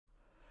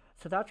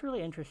So that's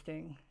really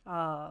interesting.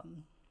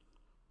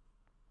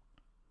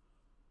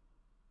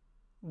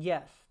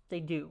 Yes, they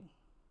do.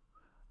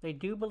 They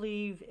do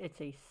believe it's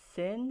a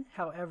sin.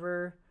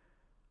 However,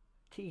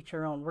 to each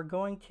their own. We're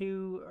going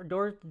to our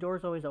doors. The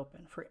door's always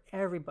open for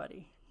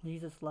everybody.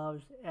 Jesus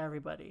loves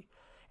everybody.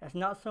 It's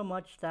not so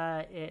much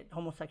that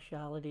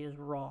homosexuality is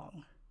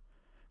wrong,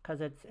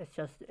 because it's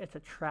just it's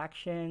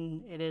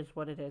attraction. It is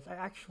what it is. I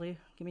actually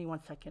give me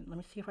 1 second. Let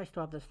me see if I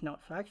still have this note.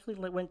 So I actually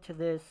went to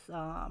this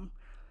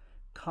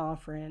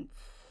conference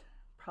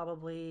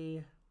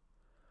probably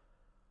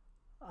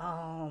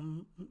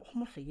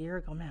almost a year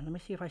ago. Man, let me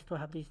see if I still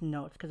have these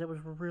notes because it was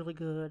really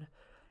good.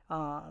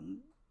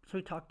 Um, so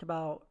we talked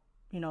about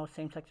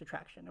same-sex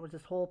attraction. There was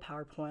this whole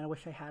PowerPoint. I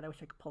wish I had. I wish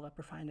I could pull it up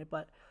or find it,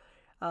 but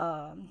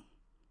um,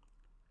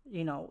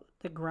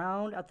 the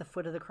ground at the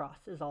foot of the cross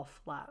is all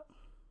flat.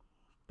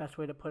 Best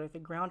way to put it. The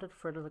ground at the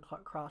foot of the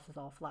cross is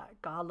all flat.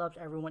 God loves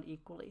everyone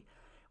equally.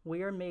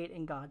 We are made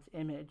in God's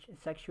image, and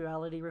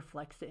sexuality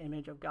reflects the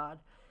image of God.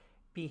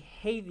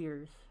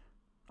 Behaviors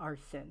are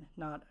sin,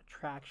 not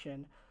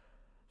attraction.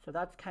 So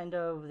that's kind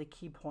of the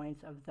key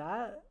points of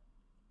that.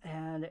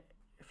 And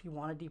if you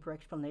want a deeper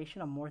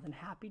explanation, I'm more than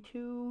happy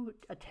to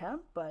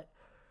attempt, but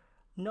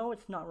no,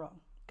 it's not wrong.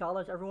 God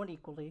loves everyone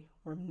equally.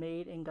 We're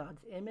made in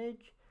God's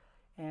image,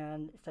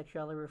 and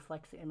sexuality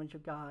reflects the image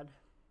of God.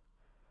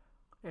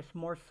 It's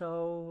more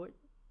so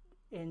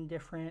in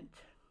different.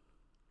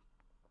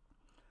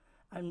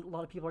 And a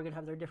lot of people are going to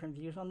have their different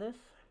views on this.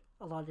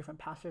 A lot of different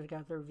pastors are going to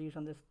have their views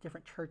on this.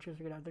 Different churches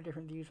are going to have their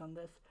different views on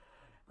this.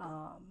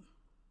 Um,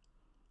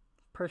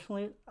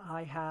 Personally,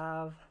 I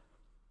have.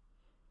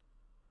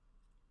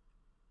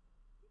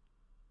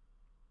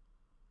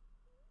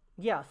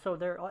 Yeah, so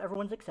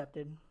everyone's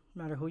accepted,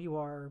 no matter who you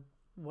are,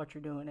 what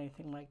you're doing,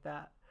 anything like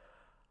that.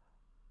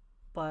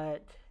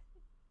 But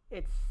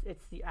it's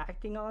the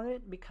acting on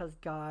it because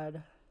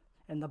God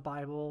and the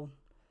Bible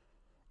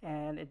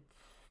and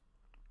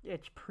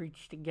it's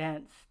preached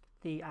against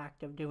the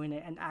act of doing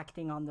it and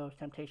acting on those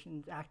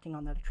temptations, acting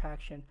on that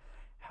attraction.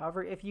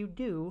 However, if you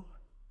do,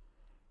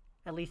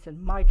 at least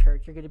in my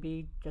church, you're going to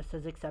be just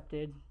as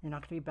accepted. You're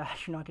not going to be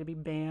bashed. You're not going to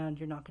be banned.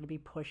 You're not going to be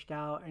pushed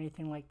out,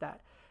 anything like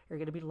that. You're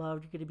going to be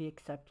loved. You're going to be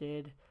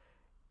accepted.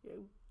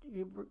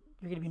 You're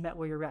going to be met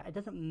where you're at. It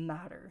doesn't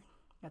matter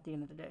at the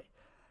end of the day.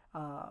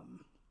 Um,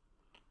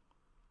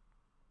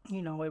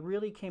 it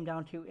really came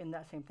down to in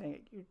that same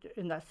thing,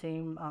 in that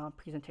same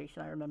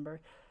presentation. I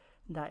remember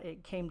that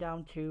it came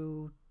down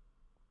to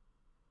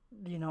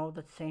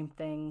the same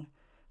thing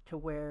to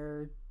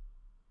where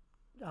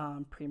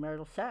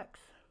premarital sex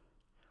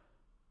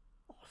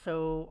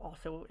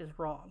also is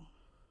wrong.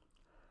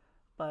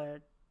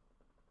 But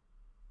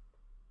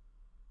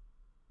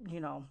you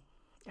know,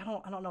 I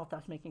don't know if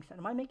that's making sense.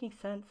 Am I making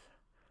sense?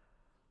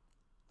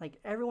 Like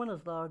everyone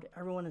is loved,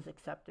 everyone is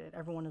accepted,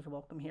 everyone is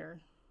welcome here.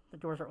 The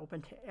doors are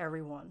open to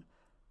everyone.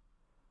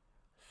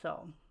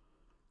 So,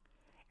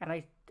 and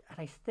I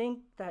think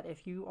that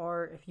if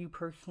you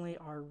personally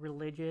are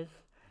religious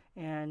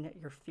and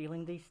you're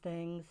feeling these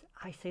things,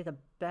 I say the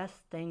best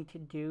thing to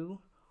do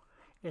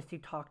is to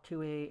talk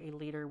to a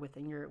leader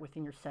within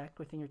your sect,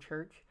 within your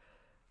church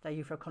that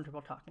you feel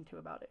comfortable talking to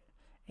about it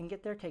and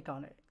get their take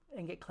on it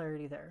and get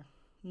clarity there,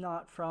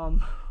 not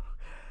from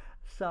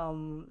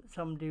some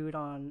dude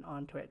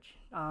on Twitch.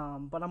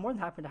 But I'm more than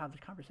happy to have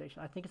this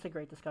conversation. I think it's a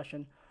great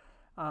discussion.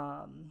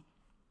 Um,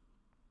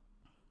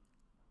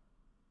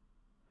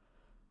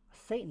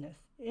 Satanist,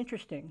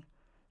 interesting.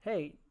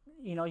 Hey,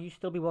 you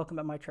still be welcome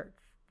at my church.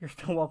 You're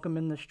still welcome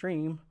in the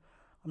stream.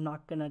 I'm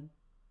not gonna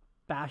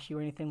bash you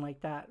or anything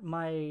like that.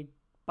 My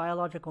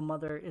biological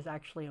mother is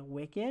actually a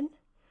Wiccan,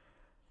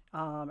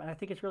 and I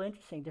think it's really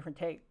interesting, different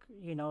take.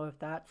 If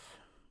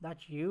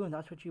that's you and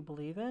that's what you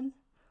believe in,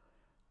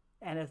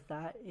 and if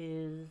that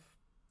is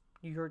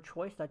your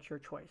choice, that's your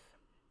choice.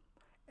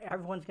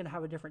 Everyone's gonna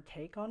have a different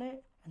take on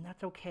it, and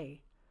that's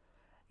okay.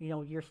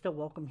 You're still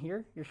welcome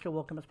here. You're still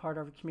welcome as part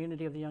of a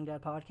community of the Young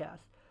Dad podcast,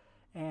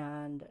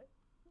 and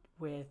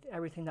with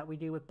everything that we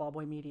do with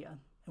Ballboy Media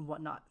and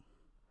whatnot.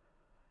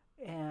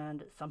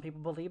 And some people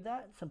believe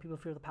that. Some people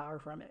feel the power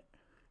from it,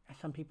 and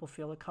some people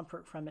feel the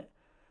comfort from it.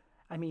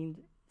 I mean,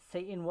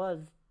 Satan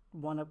was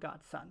one of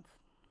God's sons.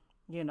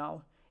 You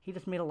know, he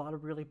just made a lot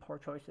of really poor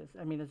choices.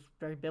 I mean, it's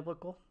very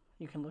biblical.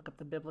 You can look up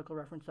the biblical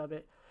reference of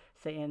it.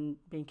 Satan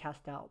being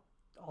cast out,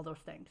 all those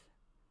things.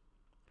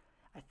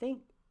 I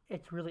think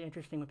it's really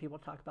interesting when people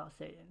talk about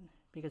Satan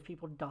because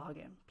people dog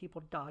him.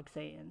 People dog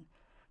Satan.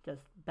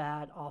 Just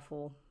bad,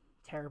 awful,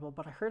 terrible.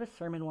 But I heard a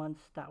sermon once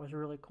that was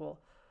really cool.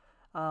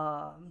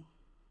 Um,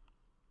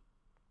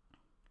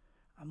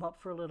 I'm up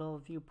for a little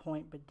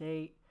viewpoint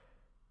debate.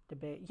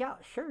 Yeah,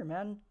 sure,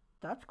 man.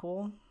 That's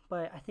cool.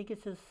 But I think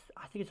it's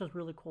just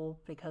really cool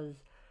because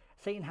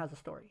Satan has a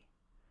story.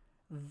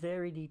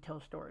 Very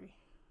detailed story.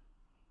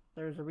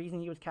 There's a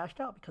reason he was cast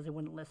out because he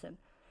wouldn't listen.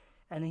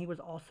 And he was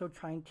also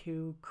trying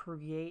to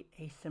create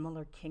a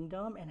similar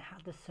kingdom and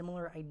had the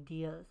similar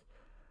ideas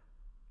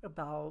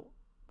about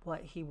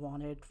what he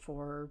wanted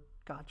for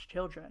God's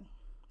children,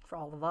 for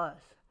all of us,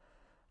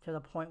 to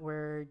the point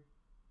where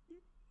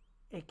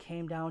it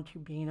came down to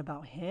being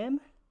about him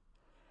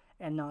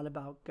and not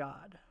about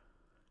God.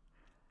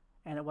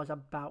 And it was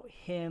about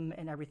him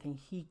and everything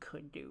he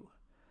could do,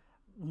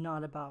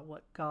 not about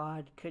what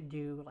God could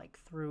do, like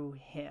through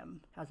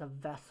him as a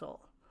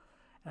vessel.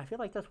 And I feel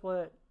like that's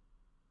what,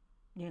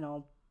 you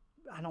know,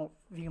 I don't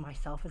view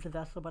myself as a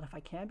vessel, but if I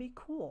can be,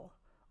 cool,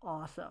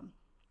 awesome.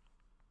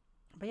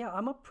 But yeah,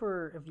 I'm up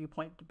for a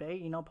viewpoint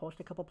debate, post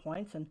a couple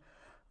points and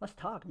let's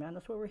talk, man.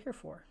 That's what we're here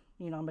for.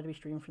 I'm going to be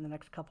streaming for the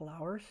next couple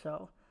hours,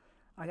 so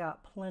I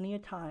got plenty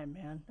of time,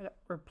 man.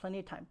 Or plenty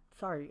of time.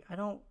 Sorry,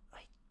 I'm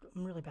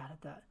really bad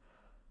at that.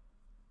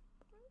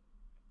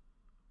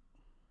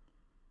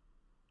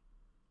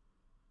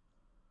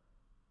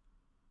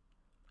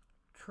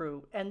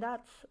 True. And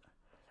that's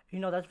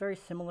very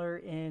similar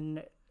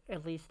in,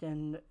 at least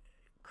in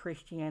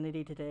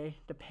Christianity today,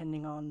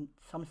 depending on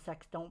some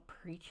sects don't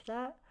preach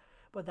that,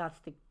 but that's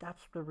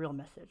the real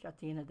message at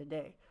the end of the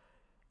day.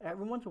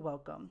 Everyone's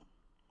welcome.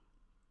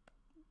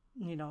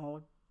 You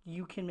know,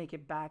 you can make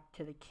it back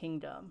to the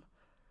kingdom,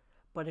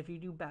 but if you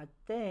do bad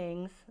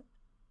things,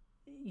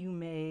 you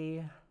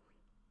may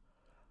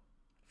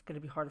it's going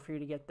to be harder for you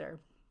to get there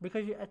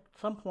because at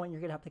some point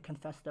you're going to have to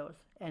confess those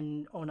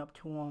and own up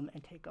to them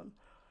and take them.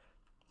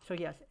 So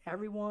yes,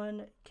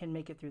 everyone can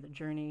make it through the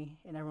journey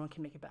and everyone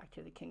can make it back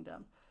to the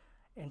kingdom.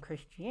 In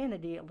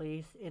Christianity, at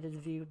least, it is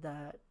viewed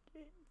that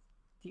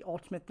the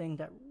ultimate thing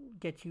that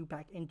gets you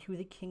back into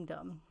the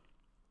kingdom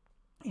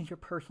is your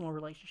personal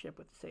relationship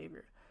with the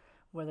Savior.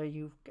 Whether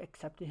you've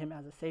accepted Him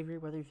as a Savior,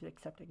 whether you've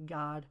accepted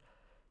God,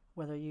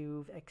 whether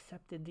you've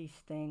accepted these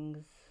things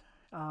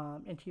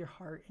into your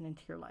heart and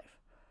into your life.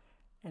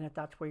 And if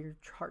that's where your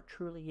heart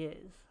truly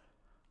is.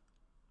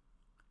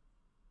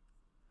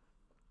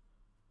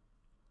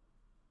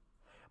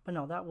 But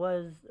no, that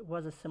was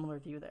a similar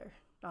view there.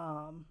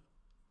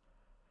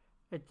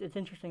 It's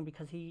interesting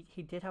because he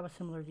did have a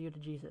similar view to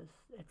Jesus.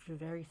 It's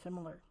very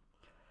similar.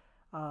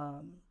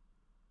 Um,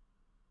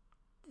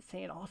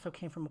 Satan also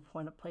came from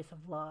a place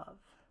of love.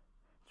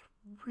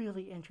 It's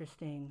really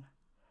interesting.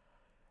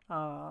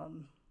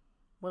 Um,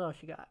 what else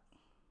you got?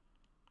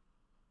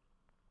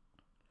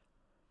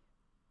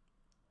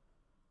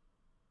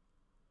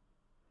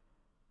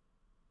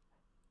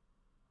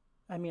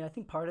 I mean, I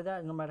think part of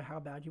that, no matter how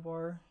bad you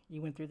are,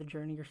 you went through the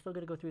journey, you're still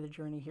going to go through the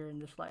journey here in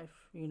this life,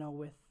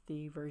 with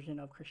the version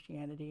of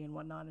Christianity and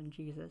whatnot and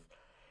Jesus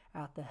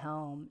at the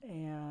helm.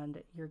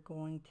 And you're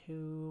going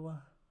to,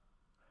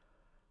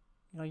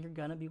 you're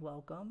going to be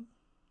welcome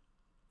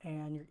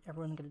and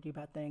everyone's going to do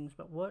bad things.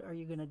 But what are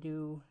you going to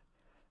do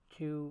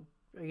are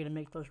you going to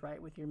make those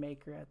right with your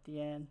maker at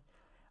the end?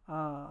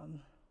 Um,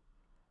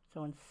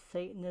 So in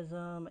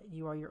Satanism,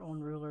 you are your own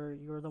ruler.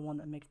 You're the one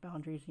that makes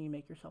boundaries and you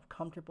make yourself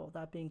comfortable.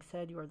 That being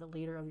said, you are the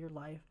leader of your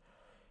life.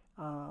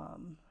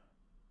 Um,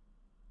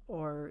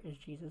 or is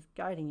Jesus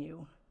guiding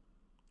you?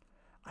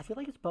 I feel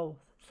like it's both.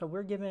 So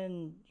we're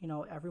given,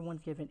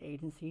 everyone's given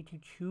agency to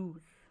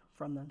choose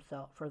for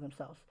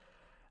themselves.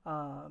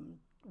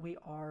 We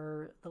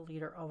are the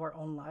leader of our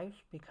own lives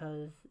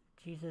because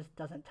Jesus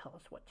doesn't tell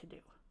us what to do.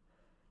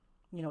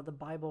 The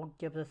Bible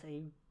gives us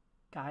a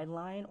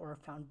guideline or a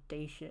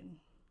foundation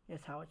is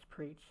how it's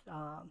preached,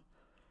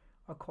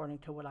 according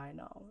to what I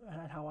know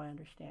and how I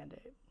understand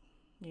it.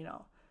 You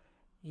know,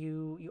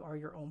 you are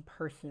your own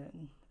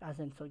person, as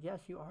in, so yes,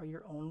 you are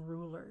your own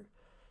ruler.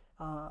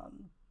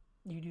 Um,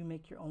 you do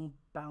make your own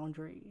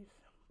boundaries,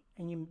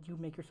 and you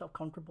make yourself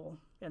comfortable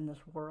in this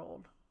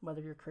world,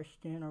 whether you're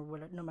Christian or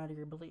whatever, no matter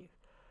your belief.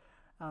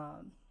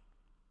 Um,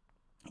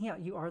 yeah,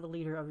 you are the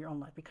leader of your own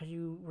life because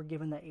you were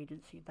given that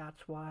agency.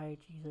 That's why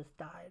Jesus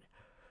died,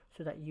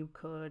 so that you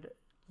could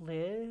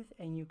live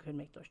and you could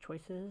make those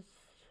choices.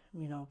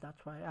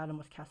 That's why Adam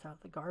was cast out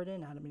of the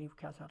garden. Adam and Eve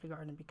were cast out of the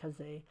garden because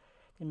they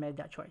made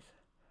that choice.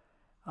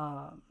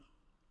 Um,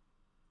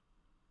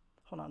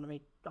 Hold on,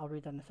 I'll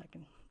read that in a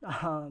second.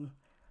 Um,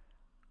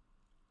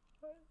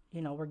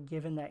 we're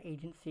given that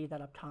agency,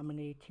 that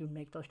autonomy to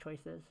make those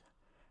choices.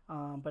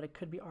 But it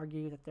could be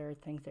argued that there are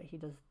things that he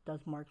does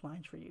mark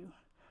lines for you.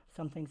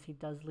 Some things he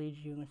does lead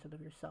you instead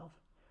of yourself.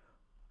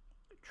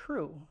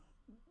 True.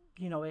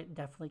 It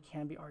definitely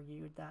can be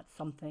argued that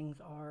some things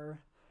are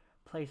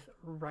placed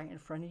right in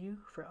front of you.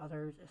 For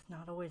others, it's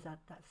not always that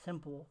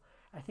simple.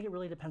 I think it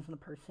really depends on the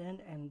person,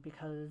 and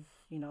because,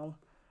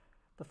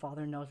 the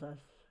Father knows us,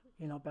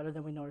 better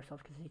than we know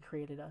ourselves because He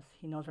created us.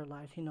 He knows our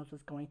lives. He knows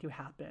what's going to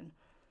happen.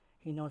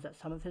 He knows that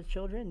some of His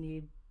children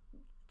need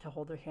to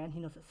hold their hand. He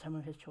knows that some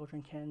of His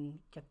children can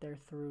get there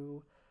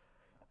through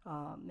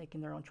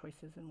making their own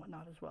choices and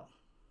whatnot as well.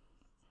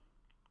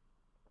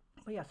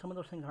 But yeah, some of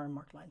those things are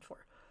marked lines for.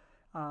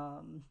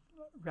 Um,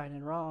 right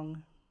and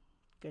wrong,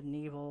 good and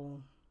evil,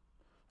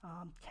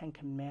 10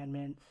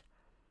 commandments.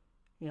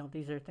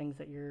 These are things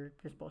that you're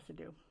supposed to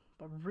do.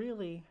 But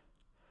really,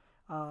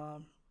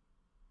 um,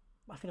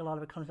 I think a lot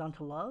of it comes down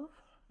to love.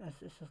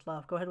 It's just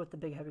love. Go ahead with the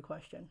big heavy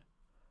question.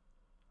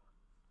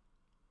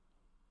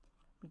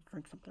 Let me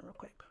drink something real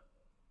quick.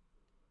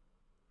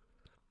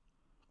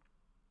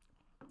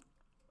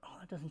 Oh,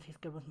 that doesn't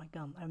taste good with my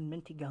gum. I have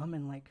minty gum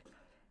and like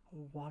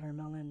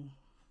watermelon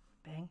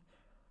Bang.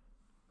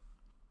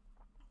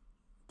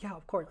 Yeah,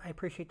 of course. I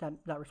appreciate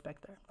that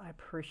respect there. I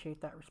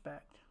appreciate that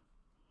respect.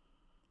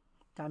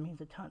 That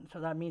means a ton. So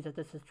that means that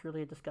this is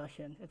truly a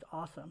discussion. It's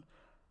awesome.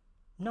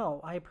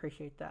 No, I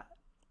appreciate that.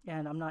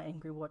 And I'm not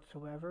angry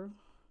whatsoever.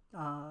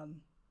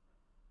 Um,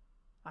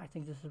 I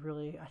think this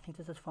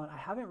is fun. I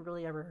haven't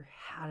really ever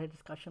had a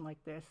discussion like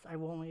this.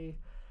 I've only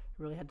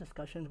really had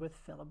discussions with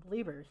fellow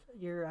believers.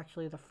 You're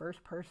actually the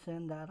first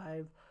person that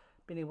I've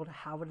been able to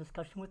have a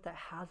discussion with that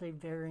has a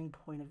varying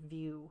point of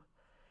view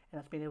and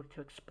that's been able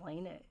to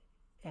explain it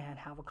and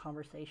have a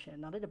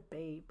conversation. Not a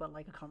debate, but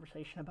like a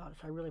conversation about it.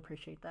 So I really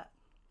appreciate that.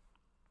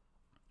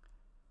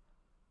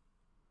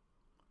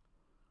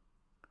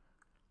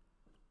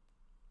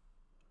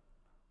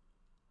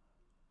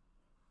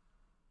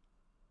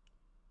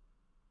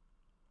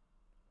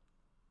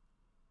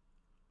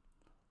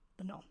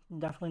 But no,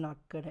 definitely not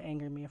good at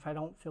anger me. If I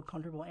don't feel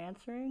comfortable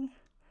answering,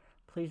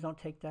 please don't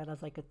take that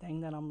as like a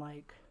thing that I'm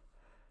like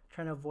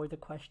trying to avoid the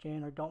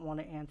question or don't want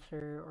to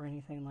answer or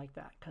anything like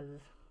that. Because,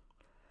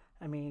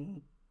 I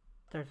mean,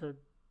 there's a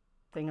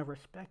thing of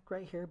respect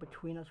right here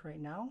between us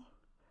right now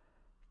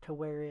to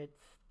where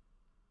it's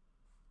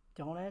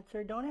don't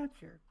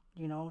answer.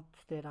 You know,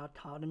 state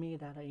autonomy,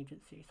 that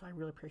agency. So I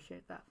really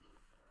appreciate that.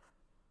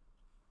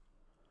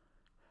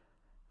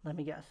 Let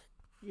me guess.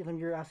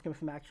 You're asking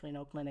if I'm actually an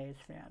Oakland A's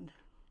fan.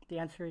 The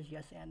answer is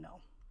yes and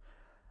no.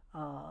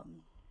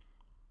 Um,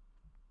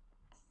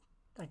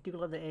 I do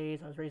love the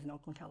A's. I was raised in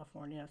Oakland,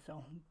 California,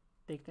 so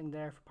big thing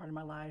there for part of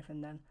my life.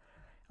 And then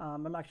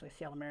I'm actually a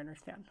Seattle Mariners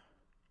fan.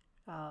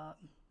 Um,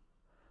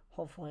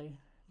 Hopefully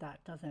that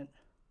doesn't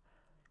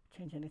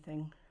change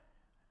anything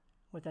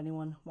with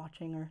anyone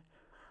watching or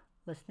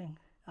listening.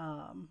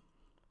 Um,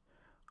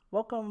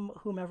 Welcome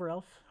whomever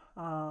else.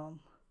 Um,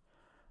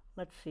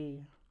 let's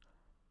see.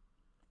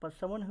 But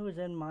someone who is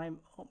in my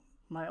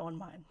own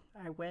mind.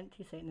 I went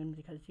to Satan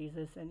because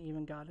Jesus and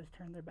even God has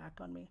turned their back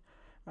on me.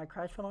 My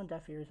cries fell on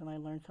deaf ears, and I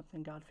learned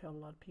something God failed a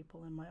lot of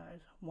people in my eyes.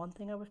 One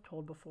thing I was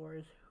told before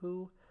is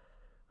who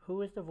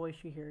is the voice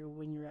you hear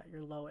when you're at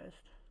your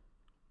lowest.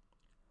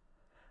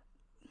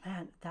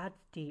 Man, that's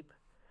deep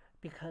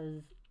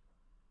because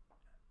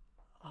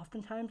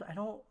oftentimes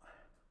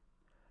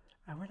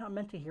we're not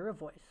meant to hear a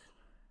voice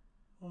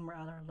when we're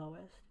at our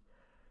lowest.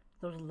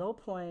 Those low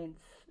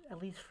points, at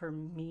least for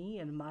me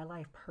in my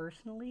life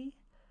personally,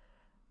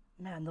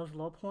 man, those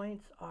low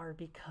points are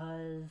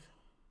because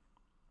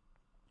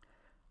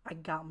I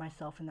got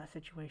myself in that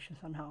situation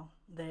somehow.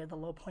 The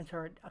low points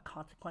are a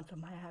consequence of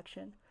my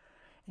action.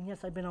 And yes,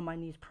 I've been on my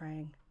knees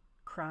praying,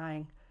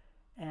 crying,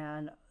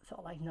 and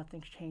felt like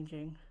nothing's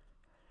changing.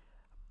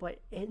 But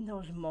in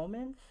those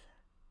moments,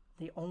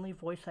 the only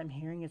voice I'm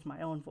hearing is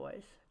my own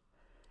voice.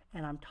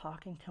 And I'm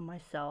talking to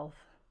myself,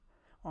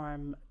 or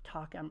I'm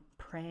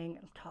praying,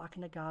 I'm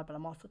talking to God, but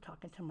I'm also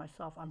talking to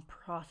myself. I'm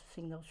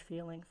processing those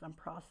feelings, I'm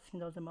processing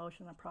those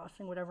emotions, I'm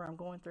processing whatever I'm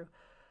going through.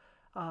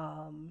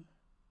 Um,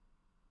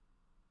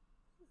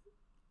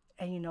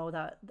 and you know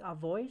that a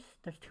voice,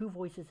 there's two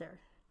voices there.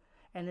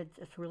 And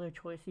it's really a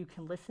choice. You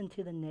can listen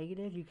to the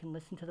negative, you can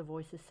listen to the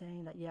voices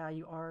saying that yeah,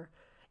 you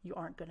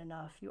aren't good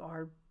enough, you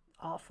are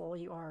awful,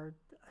 you are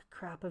a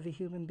crap of a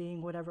human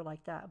being, whatever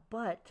like that.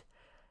 But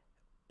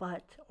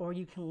or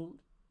you can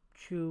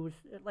choose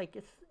like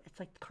it's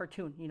like the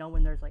cartoon, you know,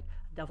 when there's like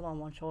a devil on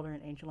one shoulder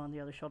and an angel on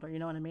the other shoulder, you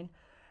know what I mean?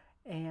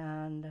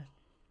 And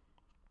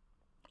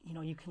you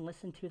know, you can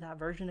listen to that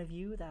version of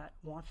you that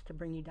wants to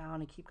bring you down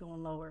and keep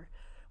going lower,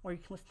 or you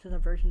can listen to the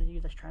version of you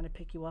that's trying to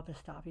pick you up and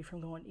stop you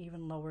from going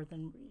even lower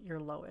than your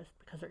lowest,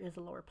 because there is a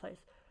lower place.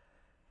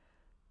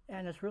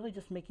 And it's really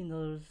just making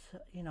those,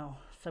 you know,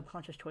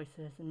 subconscious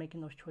choices and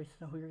making those choices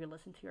on who you're gonna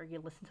listen to. Are you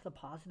gonna listen to the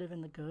positive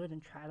and the good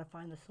and try to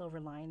find the silver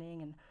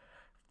lining and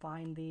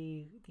find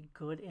the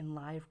good in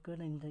life,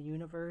 good in the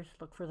universe,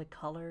 look for the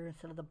color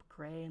instead of the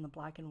gray and the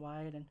black and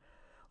white, and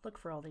look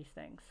for all these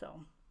things.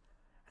 So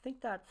I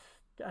think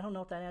I don't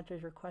know if that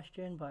answers your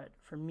question, but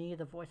for me,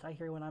 the voice I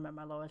hear when I'm at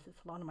my lowest,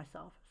 it's a lot of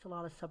myself. It's a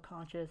lot of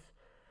subconscious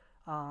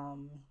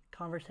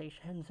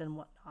conversations and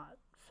whatnot.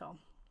 So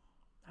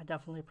I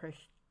definitely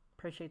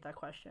appreciate that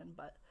question.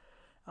 But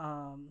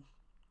um,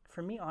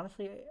 for me,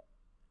 honestly,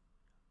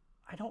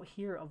 I don't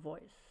hear a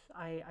voice.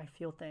 I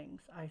feel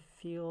things. I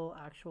feel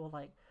actual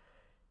like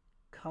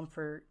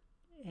comfort,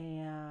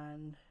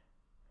 and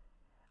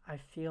I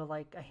feel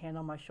like a hand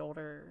on my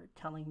shoulder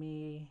telling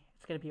me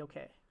it's gonna be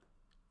okay.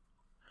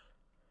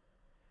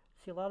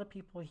 See, a lot of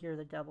people hear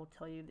the devil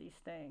tell you these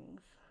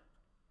things,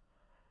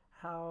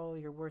 how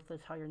you're worthless,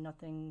 how you're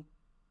nothing,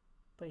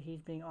 but he's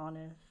being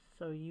honest.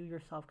 So you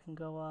yourself can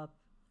go up,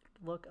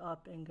 look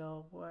up, and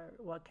go,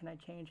 what can I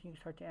change? And you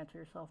start to answer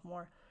yourself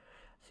more.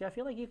 See, I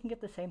feel like you can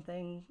get the same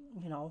thing,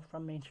 you know,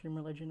 from mainstream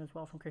religion as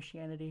well, from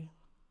Christianity.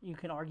 You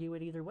can argue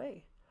it either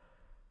way.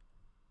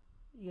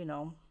 You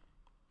know,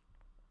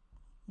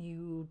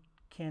 you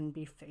can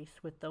be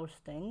faced with those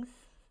things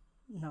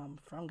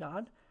from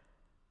God,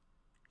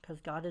 because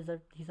God is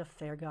he's a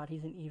fair God.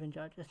 He's an even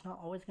judge. It's not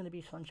always going to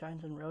be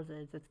sunshines and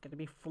roses. It's going to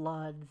be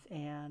floods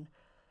and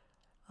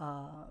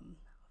um,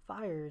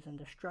 fires and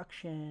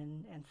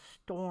destruction and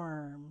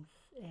storms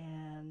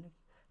and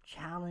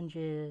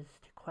challenges,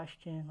 to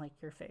question like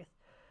your faith,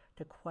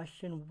 to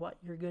question what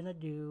you're gonna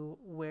do,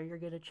 where you're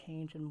gonna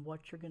change, and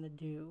what you're gonna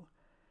do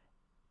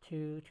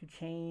to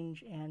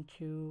change and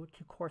to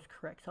course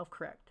correct, self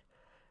correct,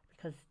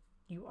 because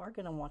you are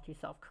gonna want to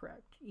self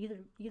correct.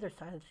 Either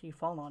side that you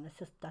fall on, it's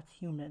just that's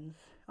humans.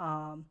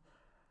 I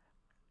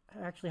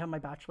actually have my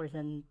bachelor's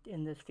in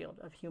this field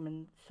of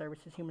human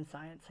services, human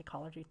science,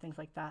 psychology, things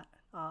like that.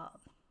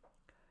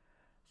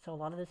 So a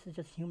lot of this is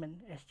just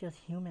human. It's just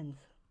humans.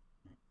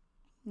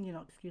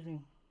 Excuse me.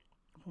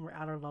 When we're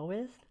at our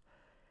lowest,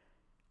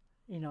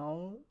 you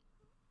know,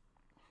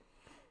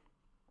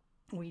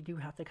 we do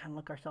have to kind of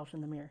look ourselves in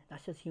the mirror.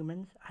 That's just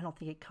humans. I don't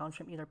think it comes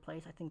from either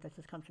place. I think that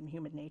just comes from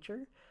human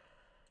nature.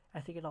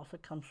 I think it also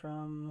comes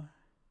from,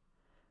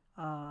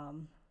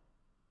 but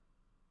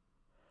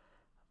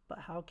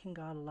how can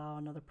God allow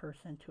another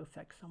person to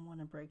affect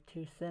someone and break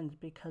two sins?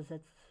 Because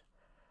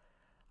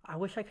I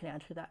wish I could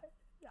answer that.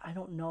 I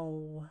don't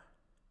know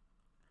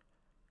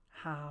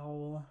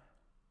how,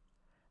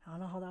 I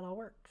don't know how that all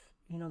works.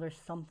 There's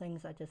some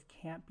things that just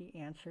can't be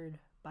answered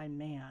by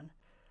man.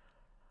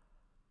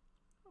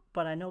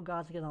 But I know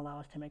God's going to allow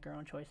us to make our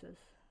own choices.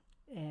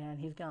 And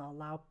He's going to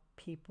allow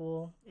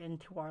people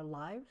into our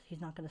lives.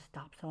 He's not going to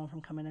stop someone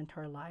from coming into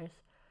our lives.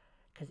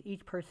 Because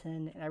each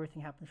person and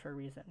everything happens for a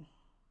reason.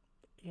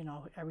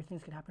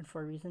 Everything's going to happen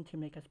for a reason, to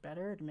make us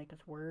better, to make us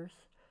worse,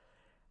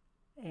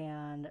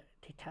 and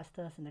to test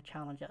us and to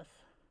challenge us.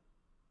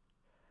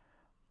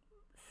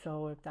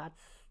 So if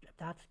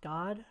that's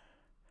God,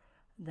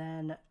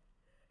 then,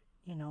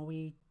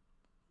 we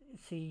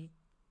see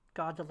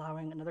God's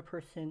allowing another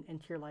person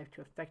into your life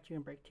to affect you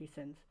and break two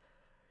sins.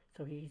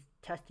 So He's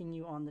testing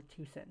you on the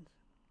two sins.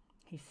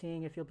 He's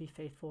seeing if you'll be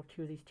faithful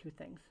to these two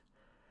things.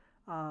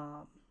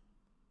 I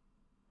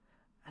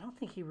don't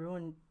think He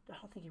ruined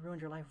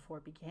your life before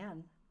it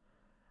began.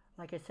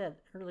 Like I said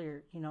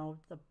earlier,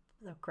 the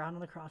ground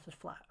on the cross is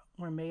flat.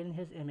 We're made in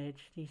His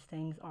image. These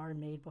things are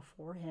made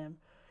before Him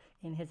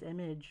in His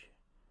image.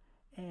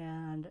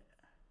 And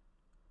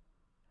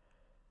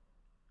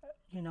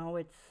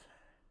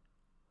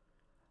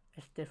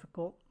it's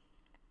difficult.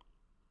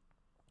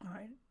 All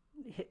right,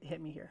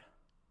 hit me here.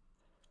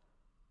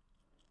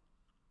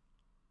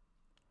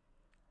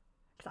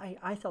 Because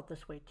I felt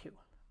this way too,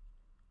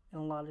 in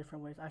a lot of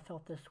different ways. I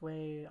felt this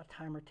way a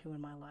time or two in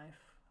my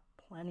life,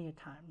 plenty of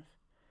times.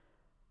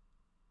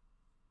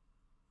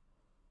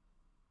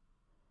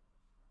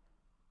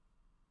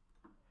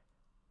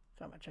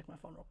 So I'm going to check my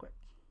phone real quick.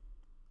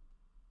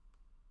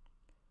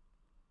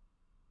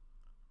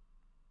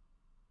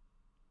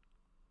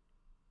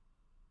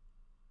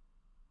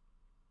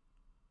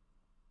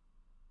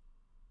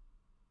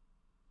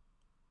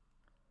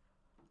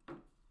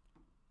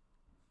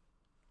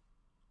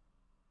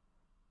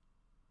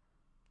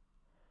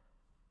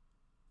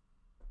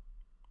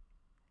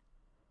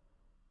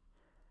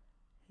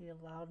 He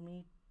allowed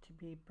me to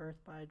be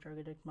birthed by a drug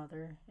addict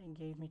mother and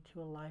gave me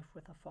to a life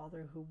with a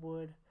father who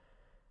would.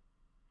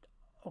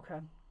 Okay.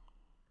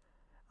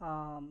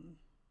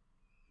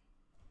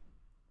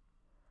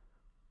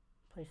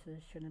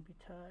 Places shouldn't be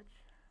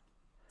touched.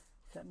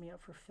 Set me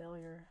up for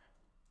failure.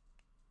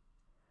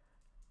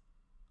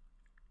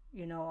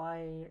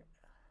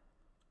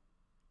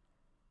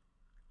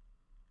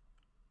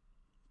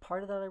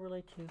 Part of that I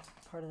relate to,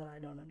 part of that I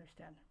don't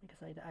understand,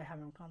 because I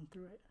haven't gone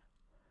through it.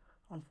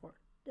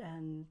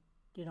 And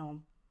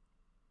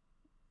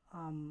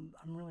I'm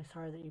really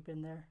sorry that you've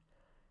been there.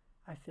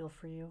 I feel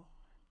for you.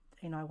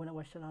 I wouldn't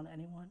wish it on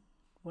anyone.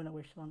 Wouldn't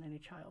wish it on any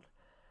child.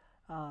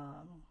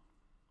 I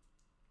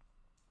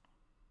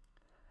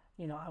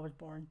was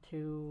born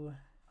to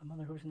a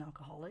mother who was an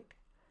alcoholic,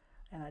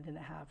 and I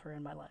didn't have her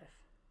in my life.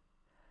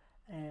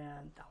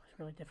 And that was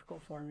really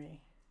difficult for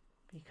me,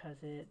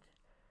 because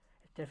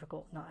it's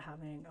difficult not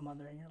having a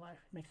mother in your life.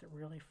 It makes it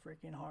really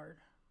freaking hard.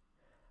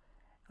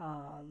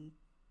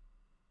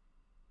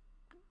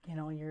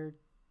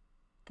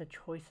 The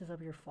choices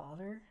of your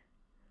father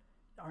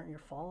aren't your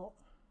fault.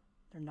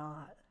 They're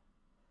not.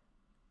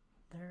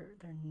 They're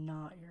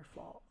not your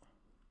fault.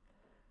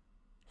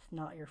 It's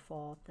not your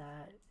fault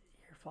that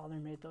your father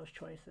made those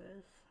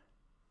choices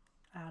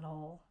at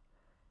all.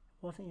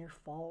 It wasn't your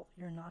fault.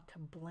 You're not to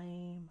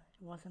blame.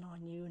 It wasn't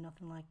on you,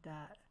 nothing like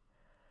that.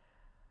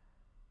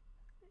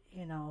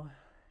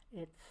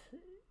 It's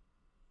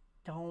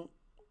don't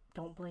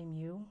blame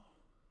you.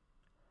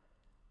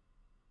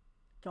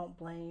 Don't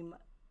blame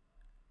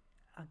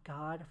a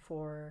God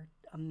for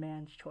a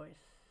man's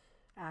choice,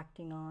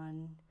 acting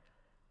on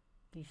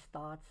these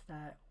thoughts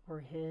that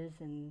were his,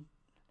 and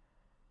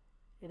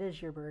it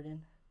is your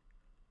burden.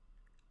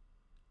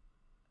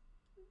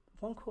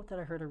 One quote that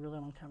I heard a really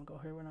long time ago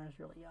here when I was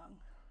really young,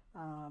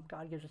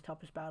 God gives his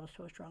toughest battles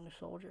to his strongest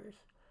soldiers.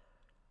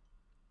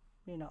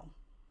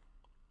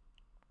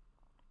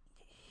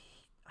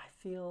 I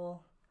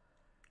feel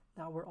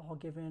that we're all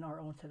given our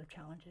own set of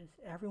challenges.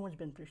 Everyone's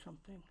been through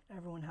something.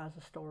 Everyone has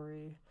a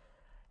story,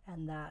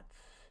 and that's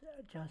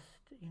just,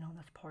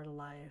 that's part of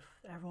life.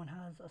 Everyone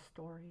has a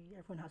story,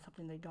 everyone has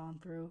something they've gone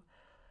through,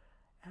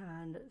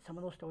 and some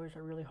of those stories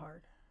are really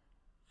hard.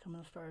 Some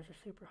of those stories are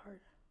super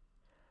hard.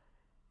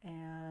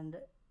 And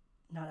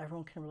not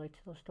everyone can relate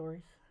to those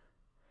stories.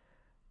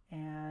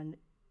 And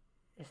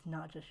it's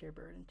not just your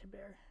burden to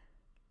bear.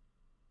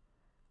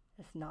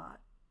 It's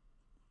not.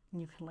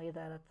 You can lay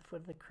that at the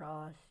foot of the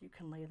cross. You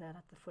can lay that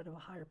at the foot of a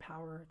higher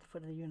power, at the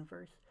foot of the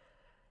universe,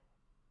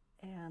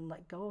 and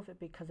let go of it,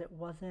 because it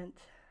wasn't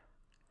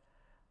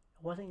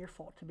your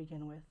fault to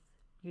begin with.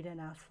 You didn't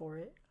ask for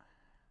it.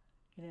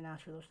 You didn't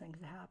ask for those things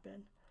to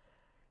happen.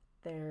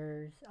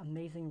 There's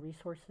amazing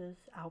resources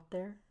out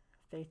there,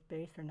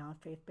 faith-based or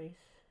non-faith-based,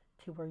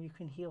 to where you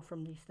can heal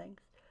from these things,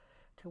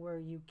 to where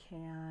you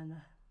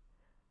can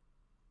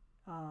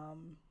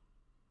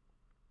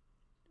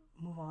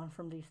move on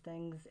from these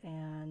things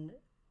and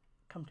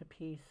come to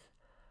peace.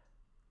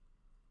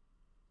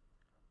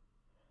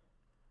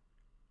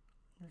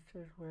 This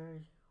is where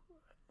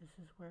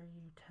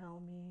you tell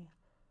me,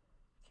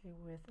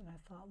 okay, and I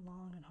thought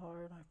long and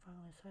hard. I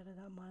finally cited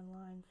out my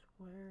lines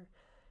where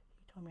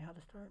you told me how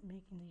to start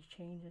making these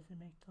changes and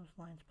make those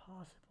lines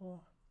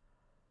possible.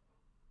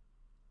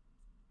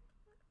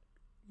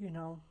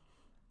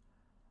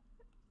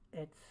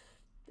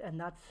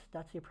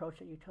 That's the approach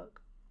that you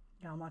took.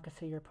 I'm not gonna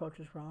say your approach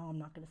was wrong. I'm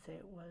not gonna say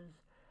it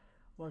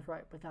was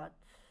right, but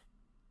that's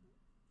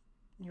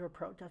your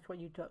approach. That's what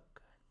you took.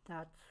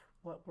 That's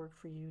what worked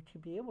for you to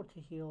be able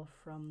to heal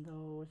from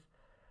those,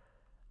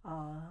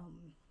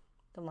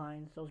 the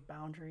lines, those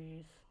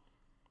boundaries,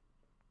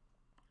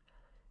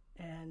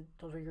 and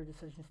those are your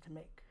decisions to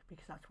make,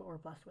 because that's what we're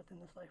blessed with in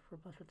this life. We're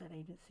blessed with that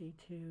agency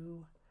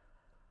to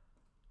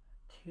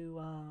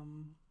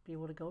be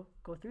able to go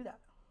through that,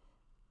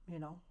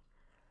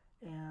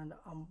 and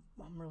I'm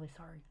really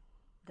sorry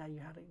that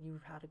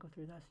you've had to go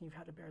through this, and you've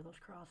had to bear those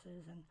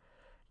crosses, and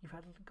you've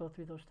had to go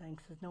through those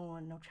things, because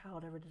no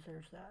child ever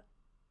deserves that.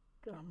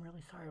 I'm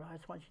really sorry, but I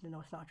just want you to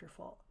know it's not your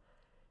fault.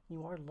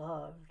 You are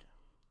loved.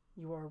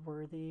 You are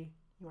worthy.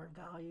 You are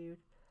valued.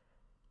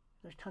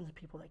 There's tons of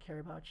people that care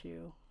about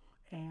you,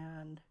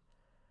 and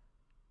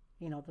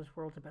this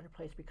world's a better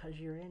place because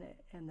you're in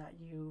it, and that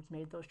you've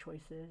made those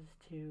choices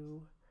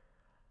to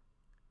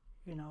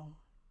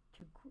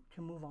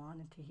to move on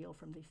and to heal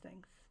from these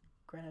things.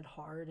 Granted,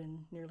 hard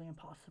and nearly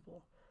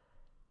impossible.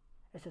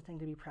 It's a thing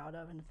to be proud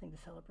of and a thing to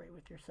celebrate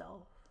with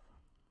yourself.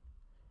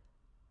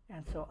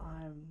 And so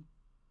I'm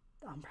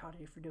proud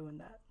of you for doing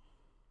that.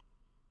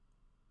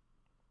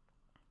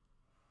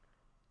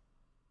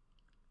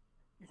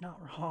 You're not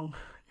wrong.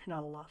 You're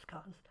not a lost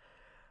cause.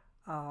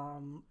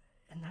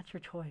 And that's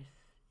your choice.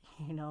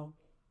 I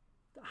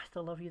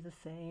still love you the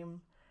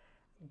same.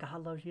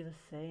 God loves you the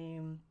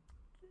same.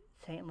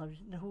 Saint loves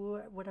you.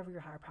 Whatever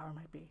your higher power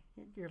might be,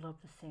 you're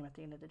loved the same at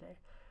the end of the day.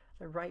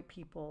 The right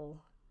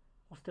people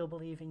will still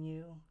believe in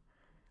you.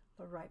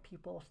 The right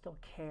people will still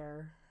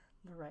care.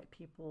 The right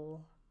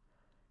people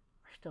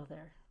are still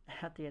there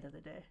at the end of the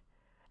day.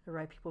 The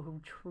right people who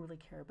truly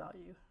care about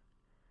you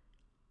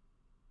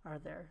are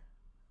there.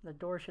 The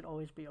door should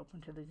always be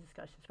open to the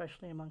discussion,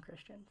 especially among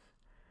Christians,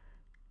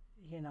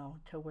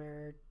 to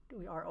where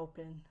we are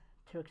open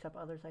to accept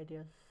others'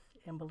 ideas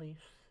and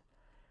beliefs,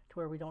 to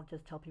where we don't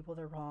just tell people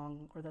they're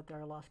wrong or that they're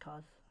a lost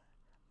cause,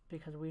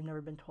 because we've never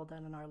been told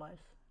that in our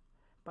lives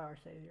by our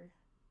Savior.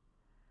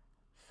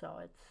 So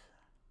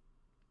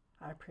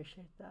I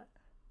appreciate that.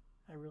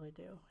 I really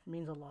do. It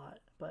means a lot,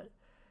 but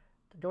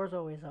the door's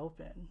always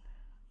open.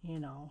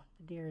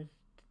 The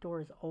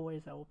door is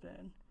always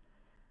open.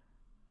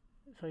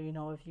 So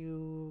if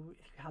you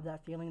have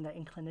that feeling, that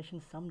inclination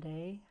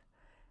someday,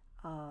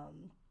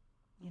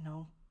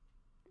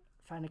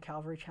 find a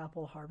Calvary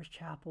Chapel, Harvest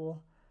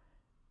Chapel,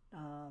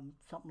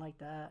 something like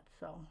that.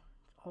 So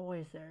it's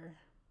always there.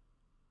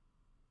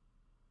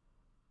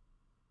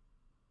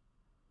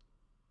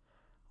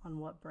 On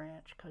what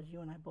branch? Because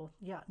you and I both,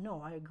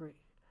 I agree.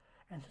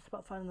 And it's just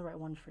about finding the right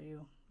ones for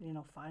you.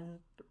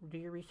 Do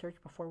your research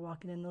before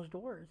walking in those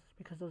doors,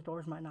 because those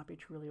doors might not be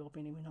truly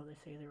open, even though they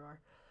say they are.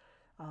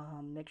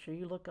 Make sure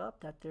you look up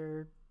that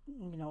they're,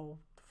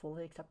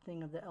 fully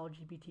accepting of the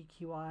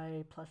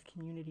LGBTQI plus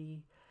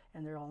community,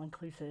 and they're all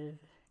inclusive,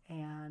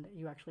 and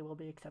you actually will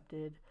be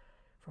accepted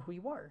for who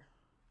you are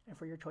and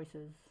for your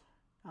choices,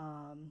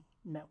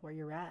 met where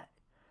you're at,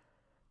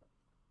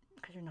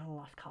 because you're not a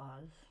lost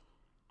cause.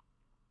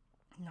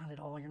 Not at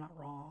all. You're not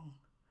wrong,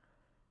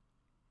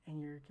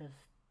 and you're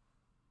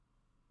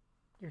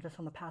just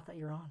on the path that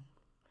you're on.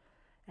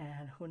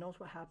 And who knows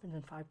what happens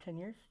in 5-10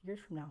 years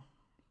from now?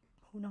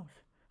 Who knows?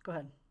 Go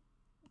ahead.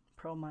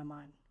 Pro my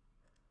mind.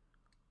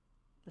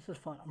 This is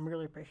fun. I'm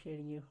really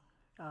appreciating you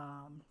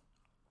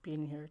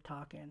being here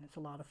talking. It's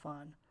a lot of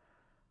fun.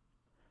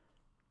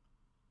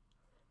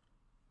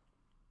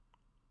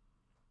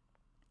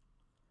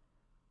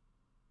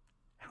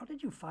 How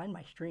did you find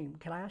my stream?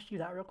 Can I ask you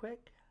that real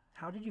quick?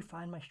 How did you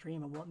find my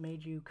stream, and what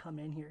made you come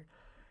in here?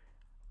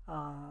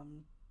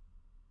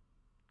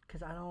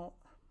 Because I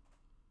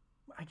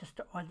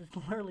just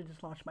literally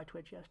just launched my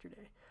Twitch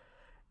yesterday.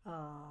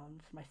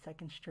 It's my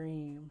second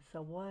stream.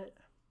 So what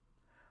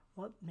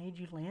made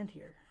you land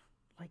here?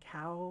 Like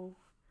how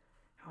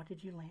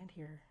did you land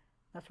here?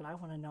 That's what I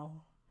want to know.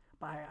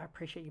 But I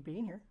appreciate you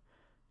being here.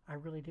 I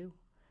really do.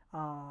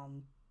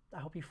 Um, I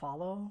hope you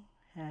follow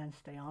and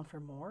stay on for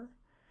more.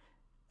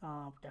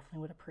 Definitely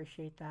would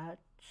appreciate that.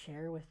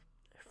 Share with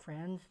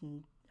friends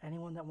and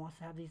anyone that wants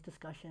to have these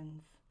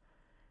discussions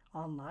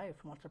on life,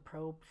 wants to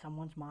probe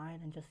someone's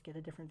mind and just get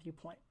a different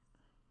viewpoint.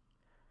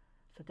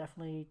 So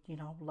definitely,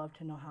 love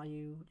to know how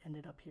you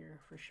ended up here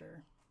for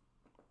sure.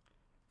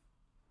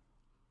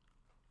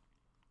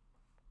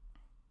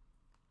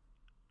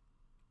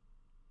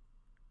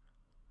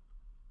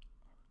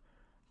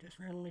 Just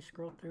randomly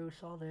scrolled through,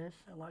 saw this.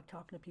 I like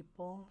talking to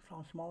people.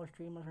 Found smaller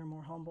streamers are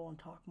more humble and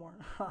talk more.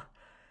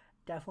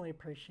 Definitely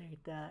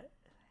appreciate that.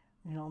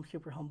 I'm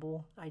super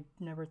humble. I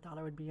never thought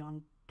I would be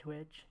on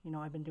Twitch.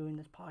 I've been doing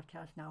this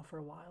podcast now for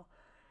a while,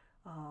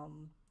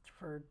 um,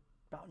 for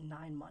about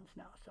 9 months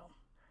now. So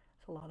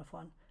it's a lot of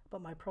fun.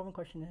 But my problem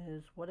question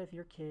is, what if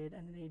your kid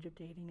and the age of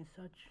dating is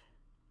such?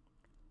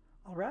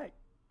 All right,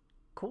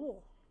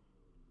 cool.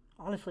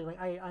 Honestly, like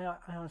I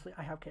honestly,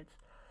 I have kids.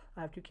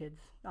 I have two kids.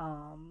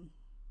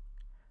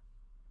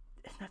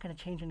 It's not gonna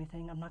change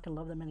anything. I'm not gonna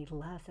love them any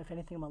less. If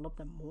anything, I'm gonna love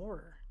them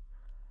more.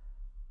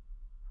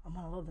 I'm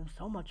gonna love them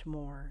so much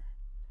more.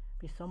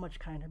 Be so much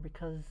kinder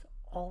because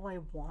all I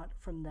want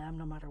from them,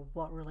 no matter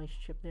what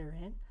relationship they're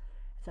in,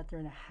 is that they're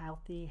in a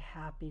healthy,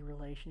 happy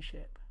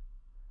relationship.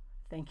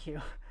 Thank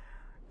you.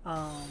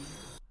 Um,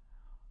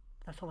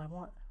 that's all I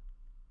want.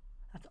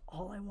 That's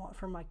all I want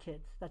for my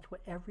kids. That's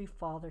what every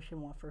father should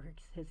want for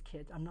his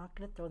kids. I'm not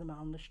going to throw them out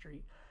on the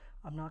street.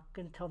 I'm not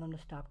going to tell them to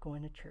stop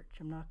going to church.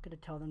 I'm not going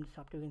to tell them to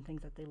stop doing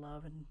things that they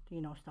love and,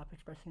 stop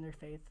expressing their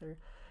faith or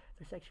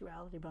their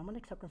sexuality. But I'm going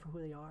to accept them for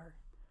who they are.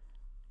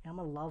 And I'm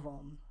going to love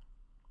them.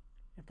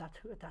 If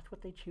that's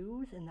what they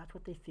choose and that's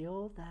what they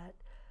feel that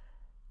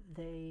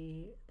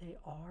they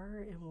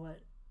are and what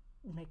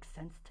makes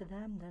sense to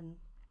them, then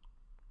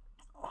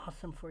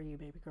awesome for you,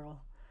 baby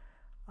girl.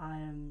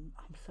 I'm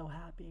so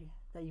happy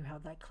that you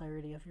have that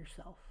clarity of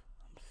yourself.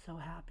 I'm so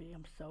happy.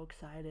 I'm so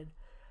excited.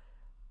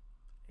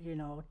 You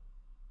know,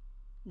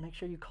 Make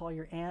sure you call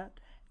your aunt,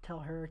 tell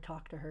her,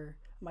 talk to her.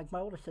 Like my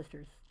older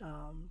sister's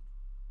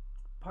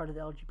part of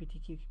the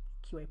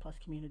LGBTQA plus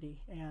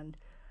community, and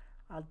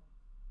I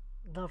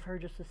love her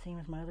just the same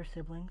as my other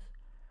siblings.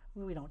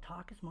 We don't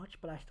talk as much,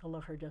 but I still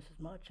love her just as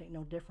much. Ain't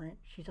no different.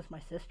 She's just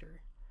my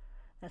sister.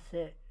 That's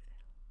it.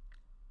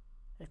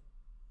 If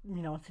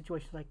in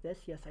situations like this,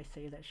 yes, I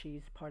say that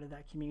she's part of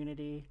that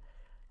community,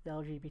 the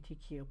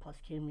LGBTQ plus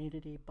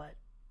community, but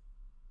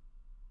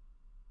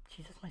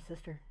she's just my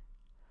sister.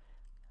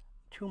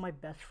 Two of my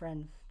best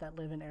friends that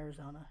live in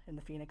Arizona in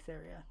the Phoenix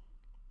area,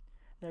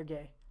 they're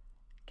gay.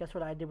 Guess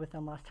what I did with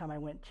them last time I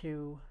went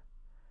to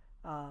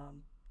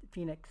um,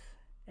 Phoenix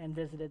and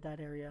visited that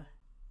area?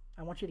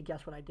 I want you to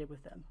guess what I did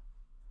with them.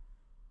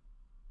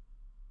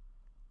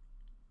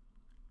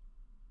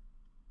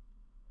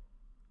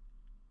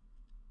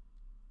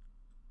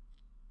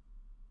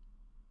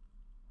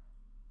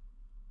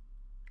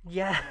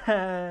 Yes,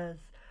 and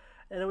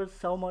it was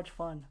so much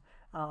fun.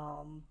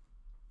 Um,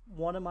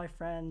 One of my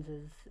friends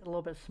is a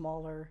little bit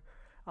smaller,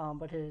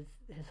 but his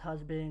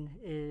husband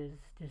is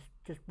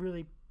just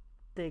really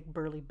big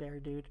burly bear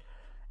dude,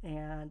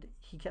 and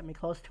he kept me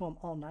close to him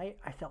all night.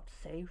 I felt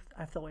safe.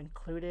 I felt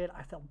included.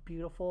 I felt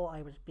beautiful.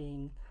 I was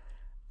being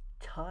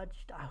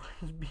touched. I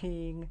was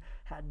being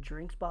had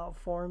drinks bought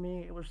for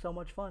me. It was so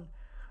much fun,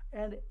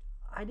 and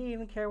I didn't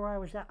even care where I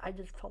was at. I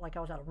just felt like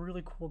I was at a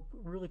really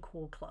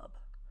cool club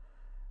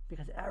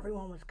because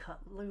everyone was cut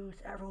loose.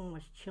 Everyone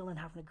was chilling,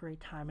 having a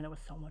great time, and it was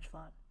so much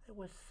fun. It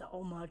was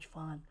so much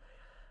fun.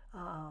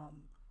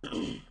 Um,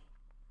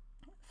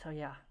 so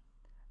yeah,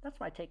 that's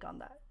my take on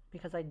that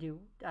because I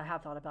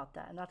have thought about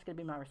that, and that's gonna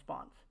be my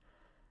response.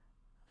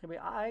 It's gonna be,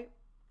 I,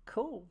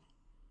 cool.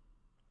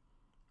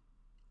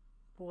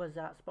 Was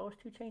that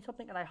supposed to change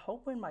something? And I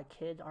hope when my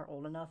kids are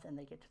old enough and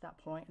they get to that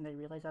point and they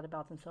realize that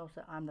about themselves,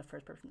 that I'm the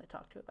first person they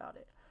talk to about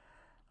it,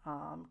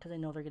 because I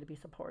know they're gonna be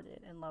supported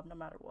and loved no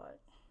matter what.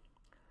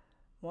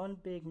 One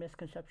big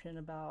misconception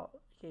about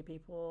gay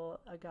people: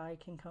 a guy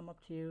can come up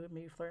to you,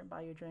 maybe flirt and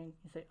buy you a drink,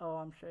 and say, "Oh,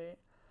 I'm straight.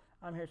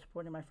 I'm here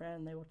supporting my friend."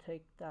 And they will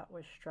take that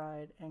with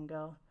stride and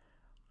go,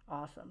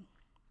 "Awesome."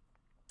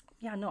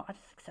 Yeah, no,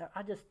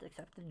 I just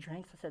accepted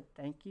drinks. I said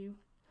thank you.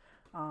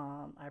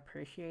 I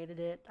appreciated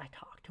it. I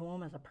talked to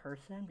him as a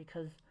person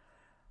because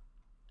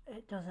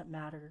it doesn't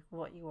matter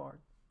what you are,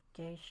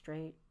 gay,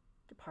 straight,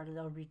 part of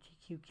the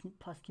LGBTQ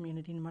plus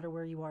community, no matter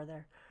where you are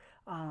there.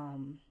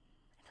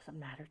 It doesn't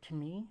matter to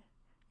me.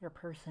 You're a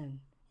person.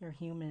 You're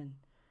human.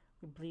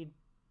 We bleed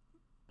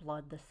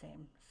blood the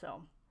same,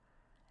 so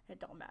it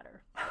don't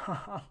matter.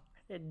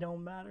 It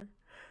don't matter.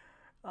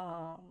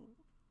 Um,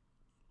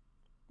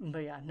 but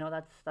yeah, no,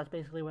 that's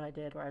basically what I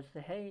did. Where I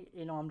said, hey,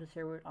 I'm just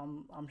here with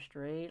I'm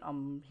straight.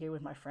 I'm here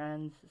with my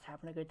friends, just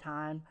having a good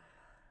time.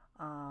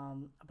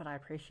 But I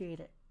appreciate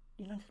it.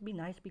 Just be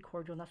nice, be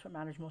cordial, and that's what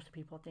matters most to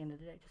people at the end of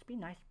the day. Just be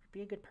nice,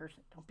 be a good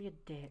person. Don't be a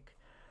dick.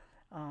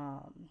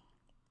 Um,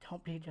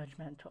 don't be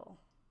judgmental.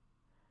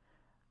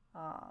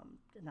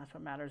 And that's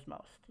what matters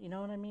most. You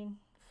know what I mean?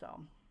 So,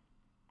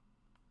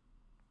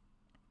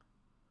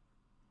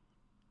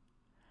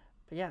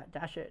 but yeah,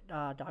 dash it,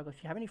 Doggo.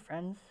 If you have any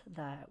friends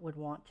that would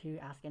want to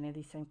ask any of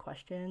these same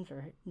questions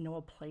or know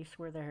a place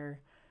where their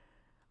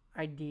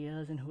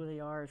ideas and who they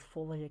are is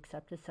fully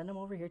accepted, send them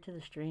over here to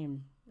the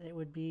stream. It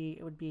would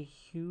be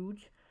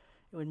huge.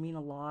 It would mean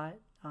a lot.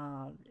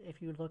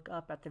 If you look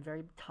up at the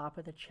very top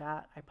of the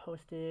chat, I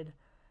posted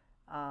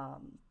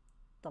um,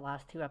 the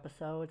last two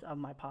episodes of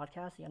my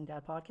podcast, the Young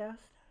Dad Podcast.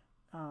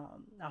 I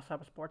also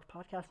have a sports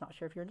podcast. Not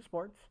sure if you're into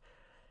sports.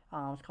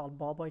 It's called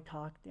Ball Boy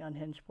Talk, the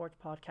Unhinged Sports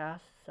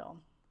Podcast. So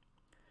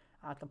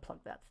I have to plug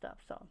that stuff.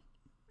 So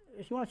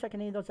if you want to check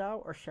any of those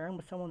out or share them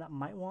with someone that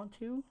might want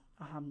to,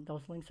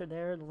 those links are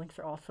there. The links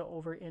are also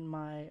over in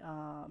my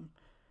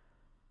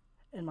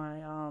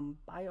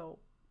bio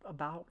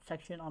about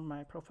section on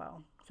my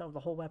profile. So the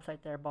whole website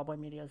there, Ballboy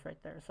Media, is right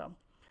there. So,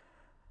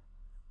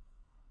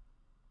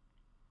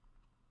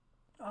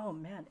 oh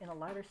man, in a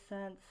lighter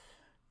sense,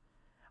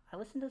 I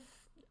listen to.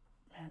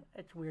 Man,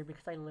 it's weird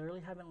because I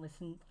literally haven't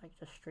listened like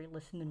just straight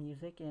listen to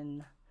music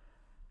in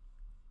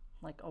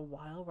like a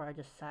while where I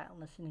just sat and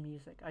listened to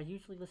music. I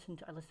listen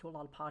to a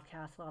lot of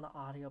podcasts, a lot of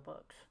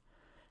audiobooks.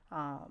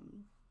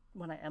 Um,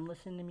 when I am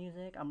listening to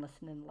music, I'm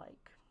listening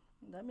like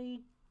let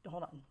me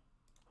hold on,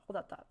 hold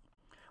that thought.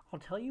 I'll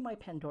tell you my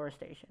Pandora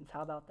stations.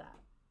 How about that?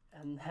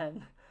 And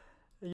then